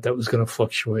knew that was going to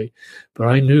fluctuate, but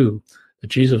I knew that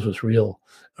Jesus was real.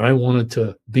 And I wanted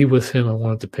to be with Him. I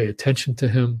wanted to pay attention to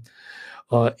Him.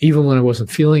 Even when I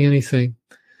wasn't feeling anything,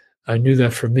 I knew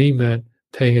that for me meant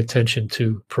paying attention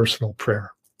to personal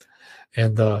prayer.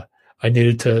 And I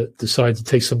needed to decide to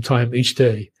take some time each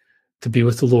day to be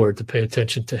with the Lord, to pay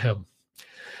attention to him.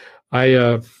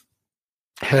 I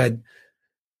had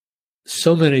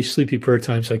so many sleepy prayer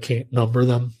times, I can't number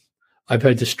them. I've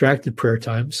had distracted prayer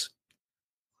times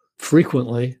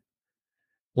frequently.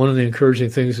 One of the encouraging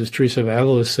things is Teresa of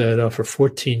Avila said for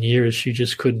 14 years, she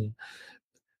just couldn't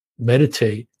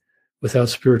meditate without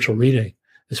spiritual reading.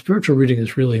 The spiritual reading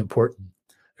is really important.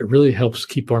 It really helps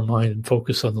keep our mind and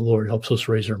focus on the Lord, helps us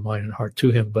raise our mind and heart to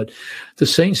him. But the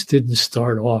saints didn't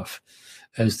start off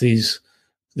as these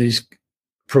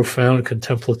profound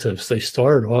contemplatives. They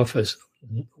started off as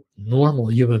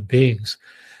normal human beings.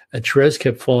 And Therese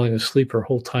kept falling asleep her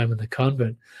whole time in the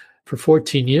convent. For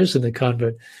 14 years in the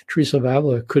convent, Teresa of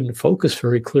Avila couldn't focus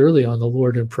very clearly on the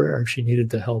Lord in prayer. She needed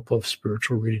the help of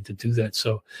spiritual reading to do that.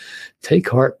 So take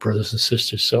heart, brothers and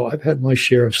sisters. So I've had my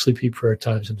share of sleepy prayer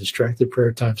times and distracted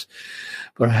prayer times.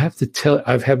 But I have to tell,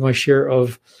 I've had my share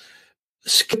of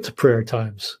skipped prayer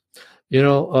times.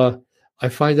 I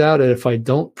find out that if I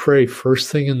don't pray first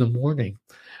thing in the morning,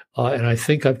 and I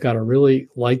think I've got a really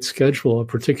light schedule, a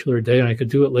particular day, and I could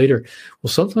do it later. Well,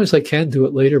 sometimes I can do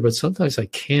it later, but sometimes I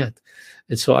can't.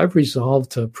 And so I've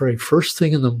resolved to pray first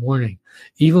thing in the morning,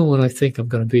 even when I think I'm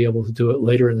going to be able to do it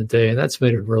later in the day. And that's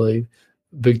made a really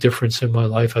big difference in my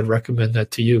life. I'd recommend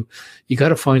that to you. You got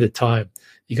to find a time.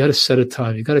 You got to set a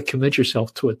time. You got to commit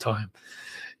yourself to a time.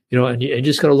 And you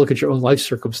just got to look at your own life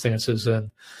circumstances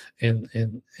and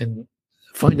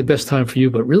find the best time for you,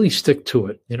 but really stick to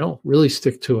it, really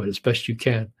stick to it as best you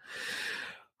can.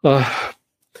 What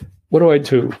do I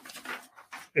do?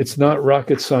 It's not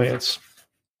rocket science.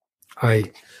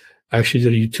 I actually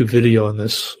did a YouTube video on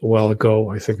this a while ago.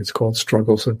 I think it's called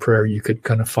Struggles in Prayer. You could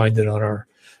kind of find it on our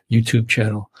YouTube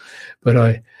channel. But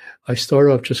I start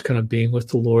off just kind of being with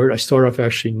the Lord. I start off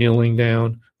actually kneeling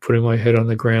down, putting my head on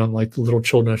the ground like the little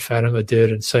children at Fatima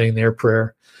did and saying their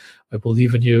prayer. I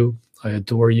believe in you. I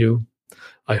adore you.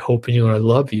 I hope in you and I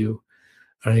love you.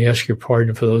 And I ask your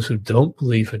pardon for those who don't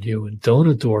believe in you and don't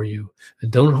adore you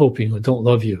and don't hope in you and don't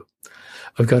love you.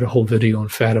 I've got a whole video on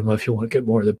Fatima if you want to get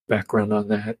more of the background on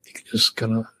that. You can just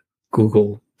kind of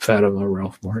Google Fatima,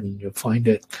 Ralph Martin, you'll find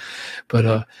it.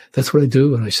 But that's what I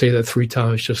do. And I say that 3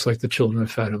 times, just like the children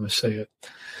of Fatima say it.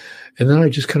 And then I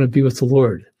just kind of be with the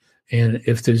Lord. And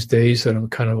if there's days that I'm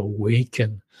kind of awake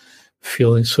and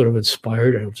feeling sort of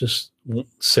inspired, I don't just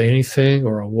say anything,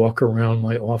 or I'll walk around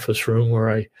my office room where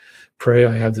I pray.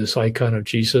 I have this icon of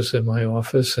Jesus in my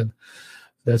office, and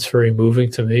that's very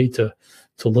moving to me to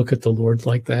look at the Lord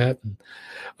like that. And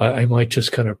I might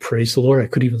just kind of praise the Lord. I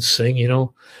could even sing,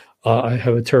 I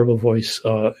have a terrible voice.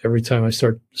 Every time I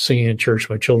start singing in church,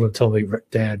 my children tell me,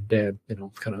 Dad,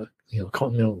 kind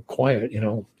of, quiet,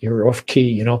 you're off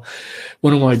key,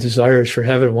 One of my desires for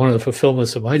heaven, one of the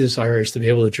fulfillments of my desire is to be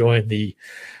able to join the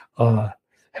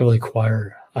heavenly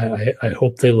choir. I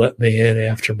hope they let me in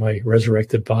after my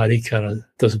resurrected body kind of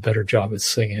does a better job at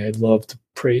singing. I'd love to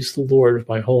praise the Lord with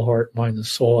my whole heart, mind, and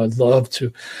soul. I'd love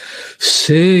to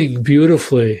sing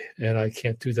beautifully, and I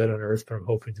can't do that on earth, but I'm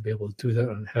hoping to be able to do that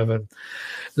in heaven. And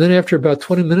then after about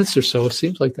 20 minutes or so, it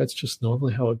seems like that's just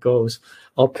normally how it goes,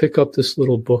 I'll pick up this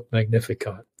little book,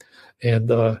 Magnificat.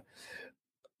 And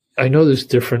I know there's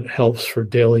different helps for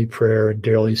daily prayer and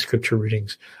daily scripture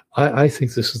readings. I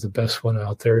think this is the best one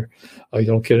out there. I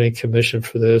don't get any commission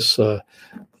for this. The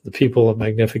people at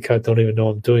Magnificat don't even know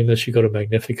I'm doing this. You go to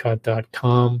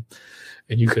magnificat.com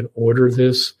and you can order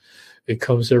this. It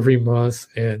comes every month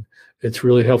and it's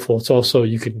really helpful. It's also,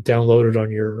 you can download it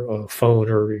on your phone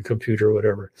or your computer or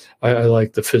whatever. I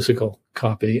like the physical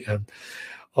copy. And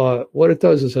what it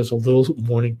does is has a little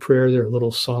morning prayer there, a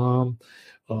little psalm,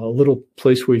 a little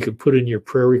place where you can put in your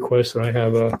prayer requests. And I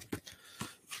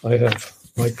have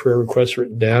my prayer requests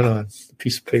written down on a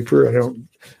piece of paper. I don't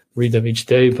read them each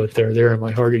day, but they're there in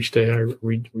my heart each day. And I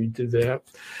read that.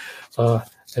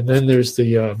 And then there's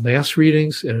the Mass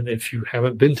readings. And if you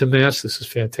haven't been to Mass, this is a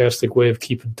fantastic way of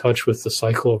keeping in touch with the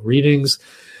cycle of readings.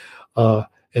 And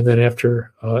then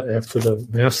after the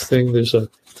Mass thing, there's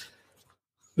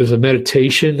a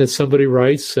meditation that somebody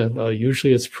writes, and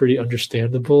usually it's pretty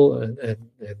understandable and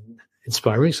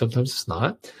inspiring. Sometimes it's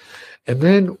not. And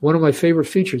then one of my favorite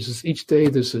features is each day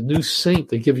there's a new saint.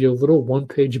 They give you a little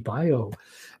 1-page bio.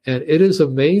 And it is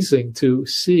amazing to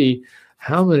see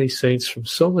how many saints from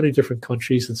so many different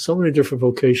countries and so many different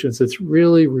vocations. It's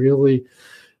really, really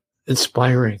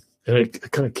inspiring. And it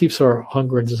kind of keeps our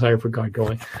hunger and desire for God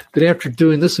going. But after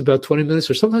doing this about 20 minutes,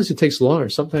 or sometimes it takes longer.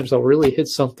 Sometimes I'll really hit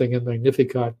something in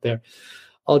Magnificat there.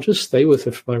 I'll just stay with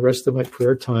it for the rest of my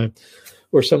prayer time.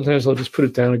 Or sometimes I'll just put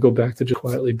it down and go back to just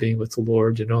quietly being with the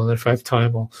Lord, and then if I have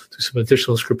time, I'll do some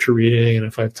additional scripture reading, and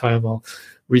if I have time, I'll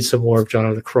read some more of John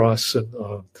of the Cross, and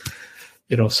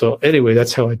so anyway,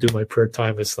 that's how I do my prayer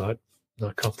time. It's not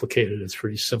complicated. It's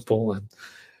pretty simple,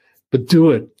 but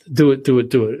do it.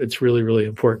 It's really, really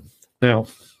important. Now,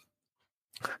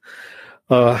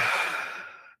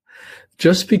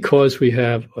 just because we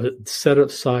have a set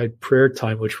aside prayer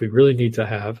time, which we really need to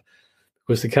have,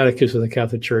 because the Catechism of the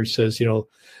Catholic Church says,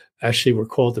 actually we're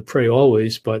called to pray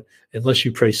always, but unless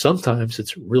you pray sometimes,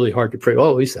 it's really hard to pray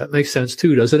always. That makes sense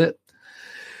too, doesn't it?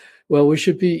 Well, we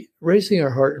should be raising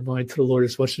our heart and mind to the Lord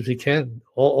as much as we can,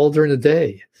 all during the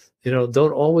day. Don't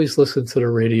always listen to the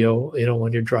radio,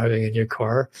 when you're driving in your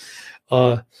car.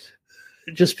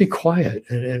 Just be quiet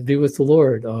and be with the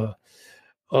Lord.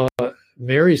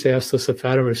 Mary's asked us at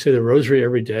Fatima to say the rosary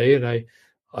every day, and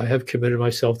I have committed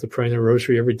myself to praying the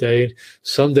rosary every day. And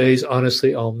some days,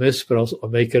 honestly, I'll miss, but I'll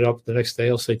make it up the next day.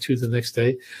 I'll say two the next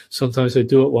day. Sometimes I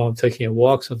do it while I'm taking a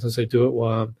walk. Sometimes I do it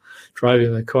while I'm driving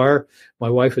in the car. My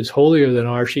wife is holier than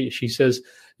ours. She says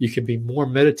you can be more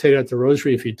meditative at the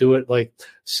rosary if you do it like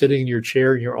sitting in your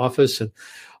chair in your office. And,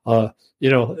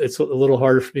 it's a little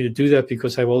harder for me to do that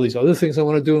because I have all these other things I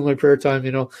want to do in my prayer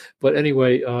time, But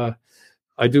anyway,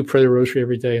 I do pray the rosary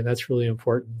every day, and that's really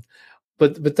important.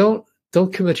 But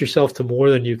don't commit yourself to more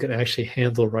than you can actually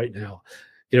handle right now.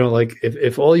 Like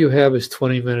if all you have is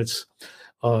 20 minutes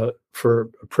for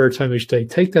a prayer time each day,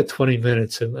 take that 20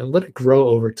 minutes and let it grow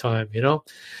over time.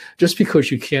 Just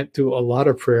because you can't do a lot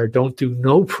of prayer, don't do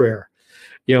no prayer.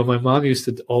 My mom used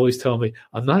to always tell me,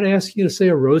 I'm not asking you to say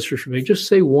a rosary for me. Just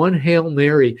say one Hail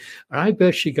Mary. And I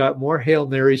bet she got more Hail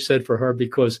Mary said for her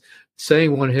because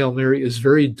saying one Hail Mary is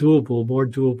very doable, more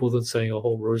doable than saying a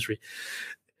whole rosary.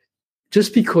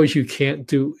 Just because you can't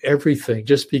do everything,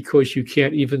 just because you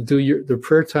can't even do the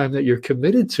prayer time that you're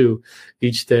committed to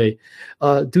each day,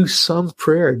 do some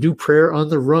prayer. Do prayer on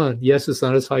the run. Yes, it's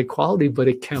not as high quality, but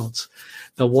it counts.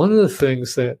 Now, one of the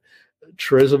things that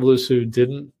Teresa of Lisieux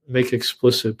didn't make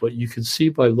explicit, but you can see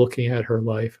by looking at her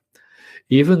life,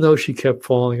 even though she kept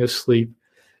falling asleep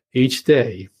each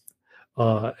day,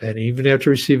 and even after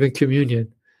receiving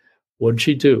communion, what did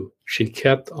she do? She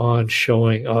kept on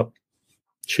showing up.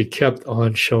 She kept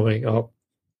on showing up.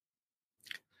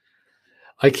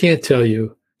 I can't tell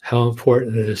you how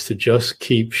important it is to just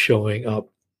keep showing up.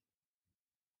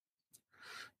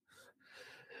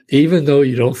 Even though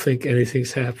you don't think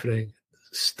anything's happening,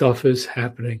 stuff is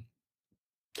happening.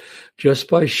 Just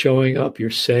by showing up, you're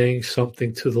saying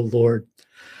something to the Lord.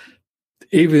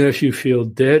 Even if you feel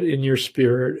dead in your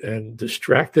spirit and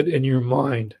distracted in your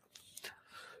mind,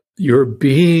 your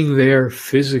being there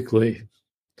physically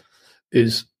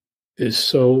is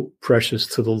so precious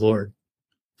to the Lord.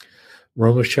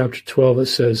 Romans chapter 12, it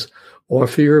says,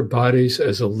 offer your bodies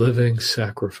as a living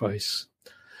sacrifice.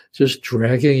 Just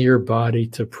dragging your body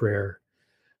to prayer,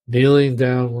 kneeling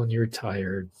down when you're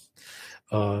tired,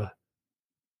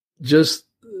 just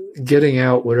getting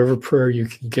out whatever prayer you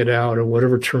can get out or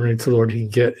whatever turning to the Lord you can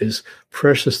get is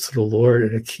precious to the Lord,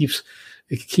 and it keeps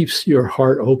your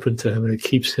heart open to him, and it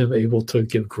keeps him able to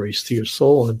give grace to your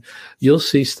soul. And you'll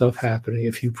see stuff happening.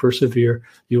 If you persevere,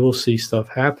 you will see stuff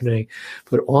happening.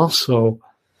 But also,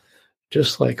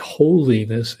 just like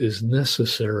holiness is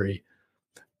necessary,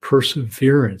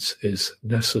 perseverance is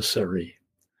necessary.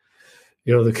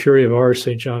 The Curé of Ars,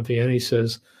 St. John Vianney,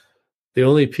 says, the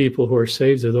only people who are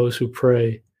saved are those who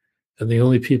pray, and the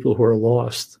only people who are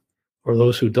lost are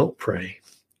those who don't pray.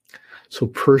 So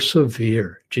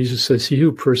persevere. Jesus says, he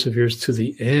who perseveres to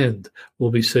the end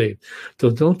will be saved. So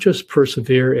don't just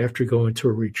persevere after going to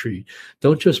a retreat.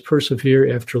 Don't just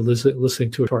persevere after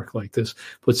listening to a talk like this,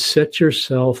 but set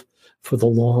yourself for the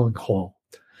long haul.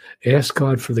 Ask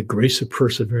God for the grace of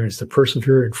perseverance, to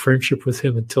persevere in friendship with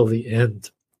him until the end.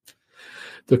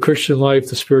 The Christian life,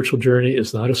 the spiritual journey,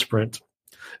 is not a sprint.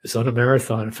 It's not a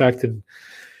marathon. In fact, in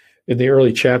the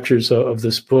early chapters of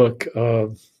this book,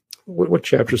 what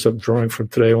chapters I'm drawing from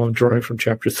today? Well, I'm drawing from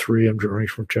chapter 3. I'm drawing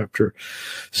from chapter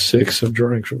 6. I'm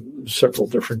drawing from several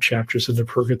different chapters in the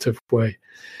purgative way.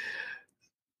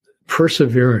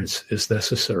 Perseverance is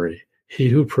necessary. He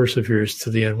who perseveres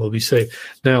to the end will be saved.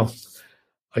 Now,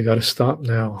 I got to stop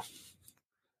now.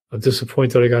 I'm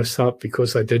disappointed I got to stop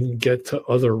because I didn't get to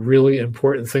other really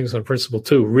important things on Principle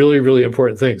 2. Really, really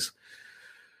important things.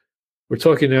 We're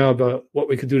talking now about what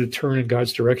we can do to turn in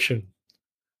God's direction.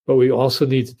 But we also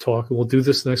need to talk, and we'll do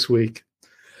this next week.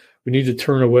 We need to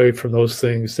turn away from those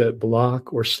things that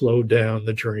block or slow down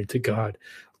the journey to God,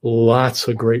 Lots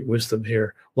of great wisdom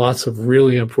here. Lots of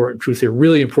really important truth here.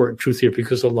 Really important truth here,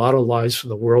 because a lot of lies from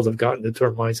the world have gotten into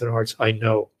our minds and hearts. I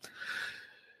know.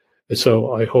 And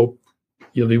so I hope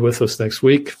you'll be with us next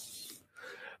week.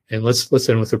 And let's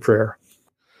end with a prayer.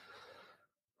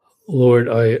 Lord,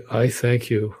 I thank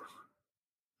you.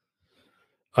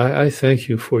 I thank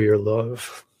you for your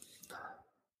love.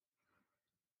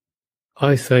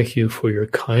 I thank you for your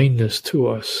kindness to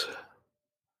us.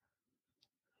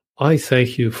 I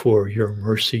thank you for your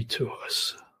mercy to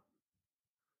us.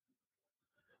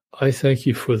 I thank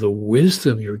you for the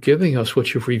wisdom you're giving us,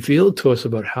 what you've revealed to us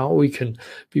about how we can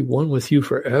be one with you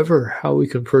forever, how we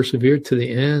can persevere to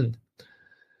the end.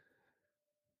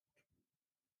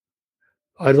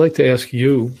 I'd like to ask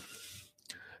you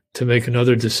to make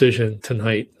another decision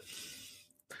tonight.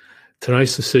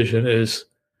 Tonight's decision is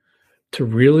to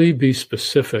really be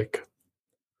specific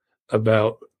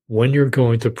about when you're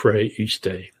going to pray each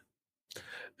day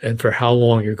and for how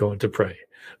long you're going to pray.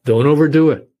 Don't overdo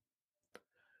it.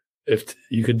 If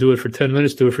you can do it for 10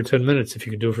 minutes, do it for 10 minutes. If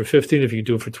you can do it for 15, if you can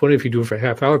do it for 20, if you can do it for a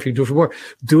half hour, if you can do it for more,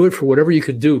 do it for whatever you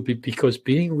can do, because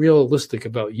being realistic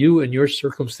about you and your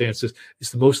circumstances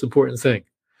is the most important thing.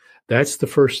 That's the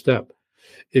first step.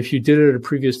 If you did it at a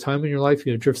previous time in your life,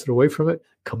 you drifted away from it,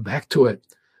 come back to it.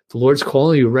 The Lord's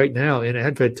calling you right now in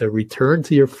Advent to return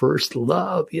to your first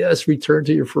love. Yes, return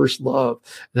to your first love.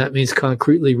 And that means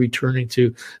concretely returning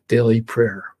to daily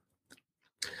prayer.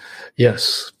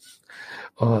 Yes,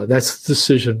 that's the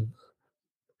decision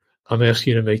I'm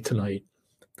asking you to make tonight.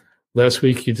 Last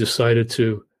week, you decided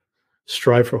to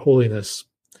strive for holiness,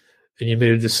 and you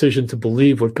made a decision to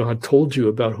believe what God told you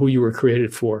about who you were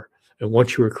created for and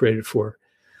what you were created for.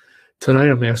 Tonight,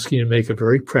 I'm asking you to make a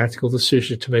very practical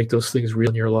decision to make those things real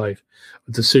in your life,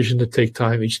 a decision to take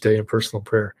time each day in personal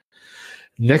prayer.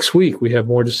 Next week, we have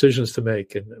more decisions to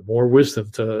make and more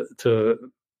wisdom to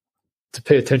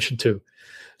pay attention to.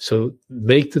 So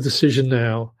make the decision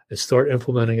now and start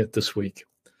implementing it this week.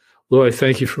 Lord, I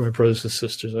thank you for my brothers and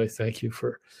sisters. I thank you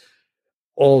for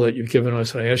all that you've given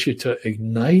us. And I ask you to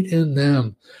ignite in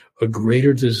them a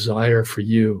greater desire for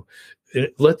you.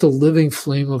 Let the living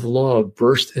flame of love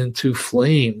burst into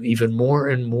flame even more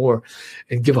and more,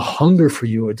 and give a hunger for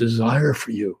you, a desire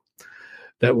for you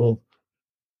that will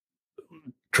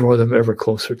draw them ever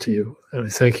closer to you. And I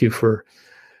thank you for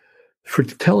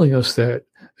telling us that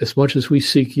as much as we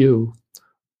seek you,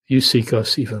 you seek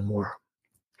us even more.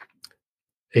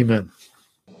 Amen.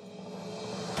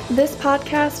 This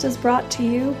podcast is brought to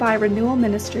you by Renewal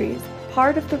Ministries,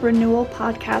 part of the Renewal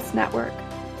Podcast Network.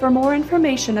 For more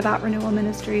information about Renewal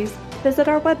Ministries, visit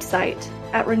our website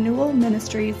at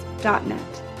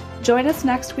renewalministries.net. Join us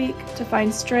next week to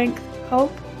find strength,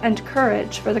 hope, and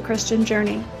courage for the Christian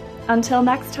journey. Until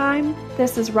next time,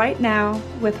 this is Right Now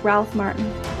with Ralph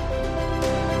Martin.